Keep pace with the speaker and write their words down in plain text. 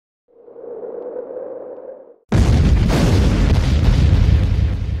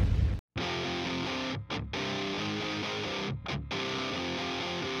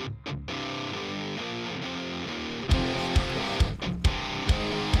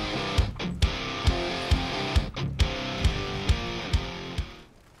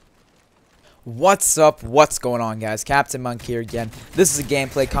What's up? What's going on, guys? Captain Monk here again. This is a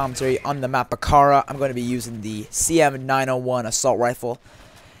gameplay commentary on the map Bakaara. I'm going to be using the CM901 assault rifle.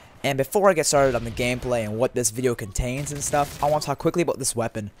 And before I get started on the gameplay and what this video contains and stuff, I want to talk quickly about this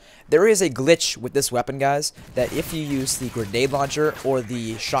weapon. There is a glitch with this weapon, guys, that if you use the grenade launcher or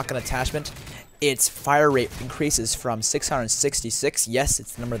the shotgun attachment, its fire rate increases from 666. Yes,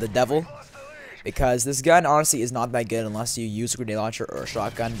 it's the number of the devil. Because this gun honestly is not that good unless you use a grenade launcher or a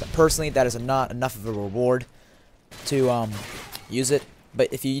shotgun. But personally, that is not enough of a reward to use it.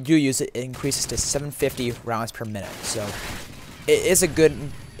 But if you do use it, it increases to 750 rounds per minute. So it is a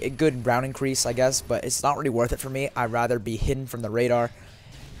good round increase, I guess. But it's not really worth it for me. I'd rather be hidden from the radar.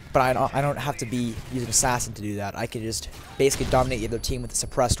 But I don't have to be using assassin to do that. I can just basically dominate the other team with a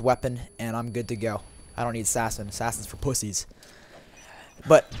suppressed weapon, and I'm good to go. I don't need assassin. Assassin's for pussies.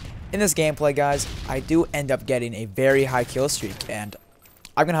 But in this gameplay, guys, I do end up getting a very high kill streak, and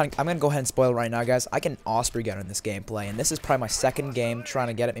I'm gonna go ahead and spoil it right now, guys. I get an Osprey gunner in this gameplay, and this is probably my second game trying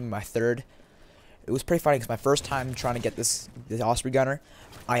to get it, maybe my third. It was pretty funny because my first time trying to get this Osprey gunner,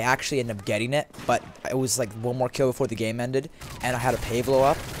 I actually ended up getting it, but it was like one more kill before the game ended, and I had a Pavelow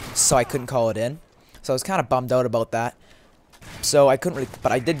up, so I couldn't call it in. So I was kind of bummed out about that. So I couldn't really,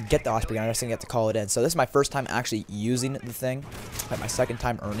 but I did get the Osprey gun. I just didn't get to call it in. So this is my first time actually using the thing, like my second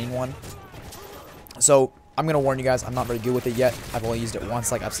time earning one. So I'm gonna warn you guys, I'm not very good with it yet. I've only used it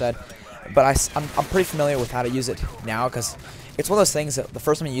once, like I've said, but I'm pretty familiar with how to use it now, because it's one of those things that the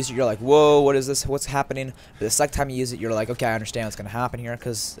first time you use it, you're like, whoa, what is this? What's happening? But the second time you use it, you're like, okay, I understand what's gonna happen here,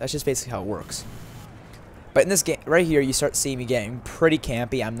 because that's just basically how it works. But in this game right here, you start seeing me getting pretty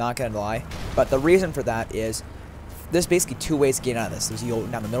campy. I'm not gonna lie, but the reason for that is, there's basically two ways to get out of this. There's you go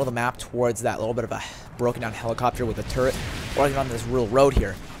down the middle of the map towards that little bit of a broken down helicopter with a turret, or you get on this real road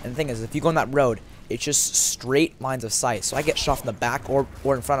here. And the thing is, if you go on that road, it's just straight lines of sight. So I get shot from the back or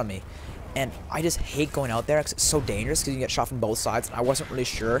in front of me. And I just hate going out there because it's so dangerous, because you get shot from both sides. And I wasn't really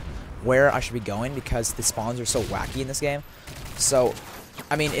sure where I should be going because the spawns are so wacky in this game. So,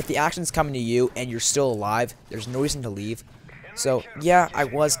 I mean, if the action's coming to you and you're still alive, there's no reason to leave. So, yeah, I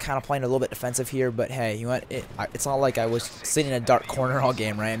was kind of playing a little bit defensive here, but hey, you know what? It's not like I was sitting in a dark corner all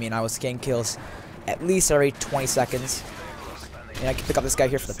game, right? I mean, I was getting kills at least every 20 seconds. And I can pick up this guy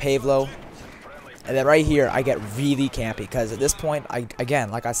here for the Pavelow. And then right here, I get really campy, because at this point,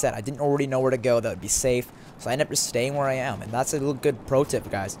 again, like I said, I didn't already know where to go that would be safe. So I ended up just staying where I am. And that's a little good pro tip,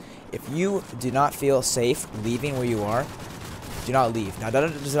 guys. If you do not feel safe leaving where you are, do not leave. Now that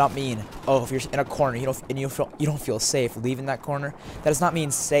does not mean, oh, if you're in a corner you don't feel safe leaving that corner. That does not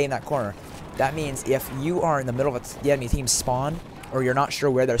mean stay in that corner. That means if you are in the middle of the enemy team's spawn, or you're not sure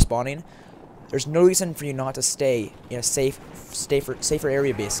where they're spawning, there's no reason for you not to stay in a safer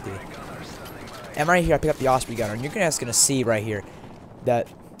area, basically. And right here, I pick up the Osprey gunner, and you're just gonna see right here that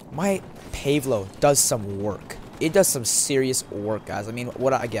my Pavelow does some work. It does some serious work, guys. I mean,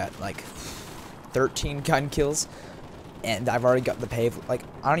 what I get, like 13 gun kills. And I've already got the Pavelow. Like,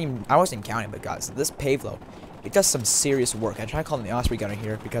 I wasn't even counting, but guys, this Pavelow, it does some serious work. I try calling the Osprey gunner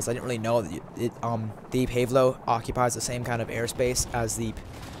here because I didn't really know that the Pavelow occupies the same kind of airspace as the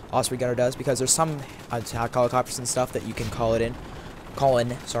Osprey gunner does, because there's some attack helicopters and stuff that you can call in,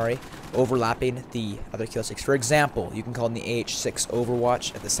 overlapping the other Killstreaks. For example, you can call in the AH-6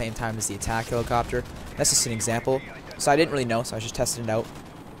 Overwatch at the same time as the attack helicopter. That's just an example. So I didn't really know, so I was just testing it out.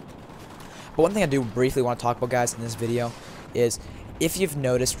 But one thing I do briefly want to talk about, guys, in this video is, if you've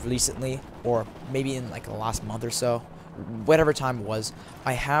noticed recently, or maybe in like the last month or so, whatever time it was,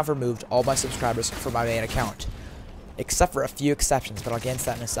 I have removed all my subscribers from my main account, except for a few exceptions, but I'll get into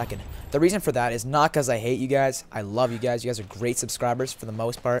that in a second. The reason for that is not because I hate you guys. I love you guys. You guys are great subscribers for the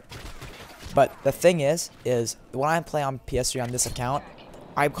most part. But the thing is when I play on PS3 on this account,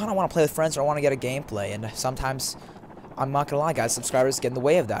 I kind of want to play with friends, or I want to get a gameplay, and sometimes, I'm not gonna lie, guys, subscribers get in the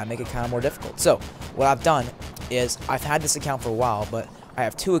way of that and make it kind of more difficult. So what I've done is, I've had this account for a while, but I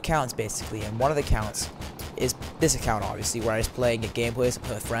have two accounts basically, and one of the accounts is this account, obviously, where I just play and get gameplays and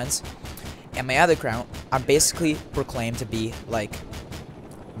play with friends. And my other account, I'm basically proclaimed to be like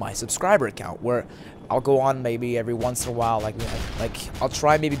my subscriber account, where I'll go on maybe every once in a while, like I'll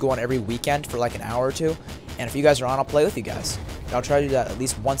try maybe go on every weekend for like an hour or two, and if you guys are on, I'll play with you guys. I'll try to do that at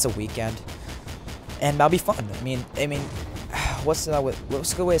least once a weekend. And that'll be fun. I mean, what's a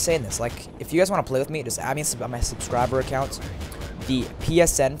good way of saying this? Like, if you guys want to play with me, just add me on my subscriber accounts. The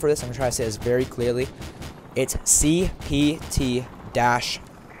PSN for this, I'm gonna try to say this very clearly. It's CPT-MONK.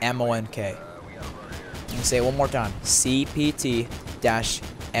 Let me say it one more time. CPT-MONK.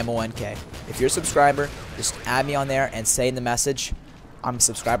 If you're a subscriber, just add me on there and say in the message, I'm a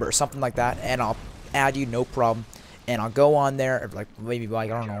subscriber or something like that, and I'll add you, no problem. and I'll go on there, like maybe like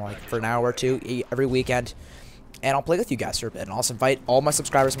I don't know, like for an hour or two every weekend, and I'll play with you guys for a bit. And I'll also invite all my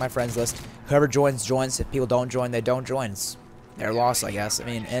subscribers to my friends list. Whoever joins, joins. If people don't join, they don't join. It's their loss, I guess. I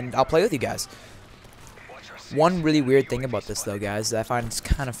mean, and I'll play with you guys. One really weird thing about this, though, guys, that I find it's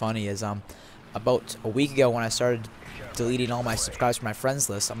kind of funny is about a week ago when I started deleting all my subscribers from my friends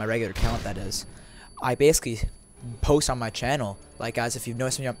list on my regular account, that is, I basically post on my channel, like, guys, if you've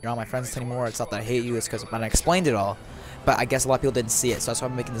noticed me, you're on my friends list anymore, it's not that I hate you, it's because I explained it all, but I guess a lot of people didn't see it, so that's why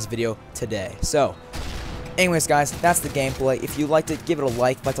I'm making this video today. So anyways, guys, that's the gameplay. If you liked it, give it a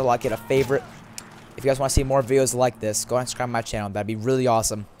like. If you liked it, a favorite. If you guys want to see more videos like this, go ahead and subscribe to my channel. That'd be really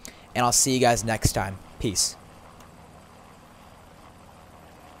awesome. And I'll see you guys next time. Peace.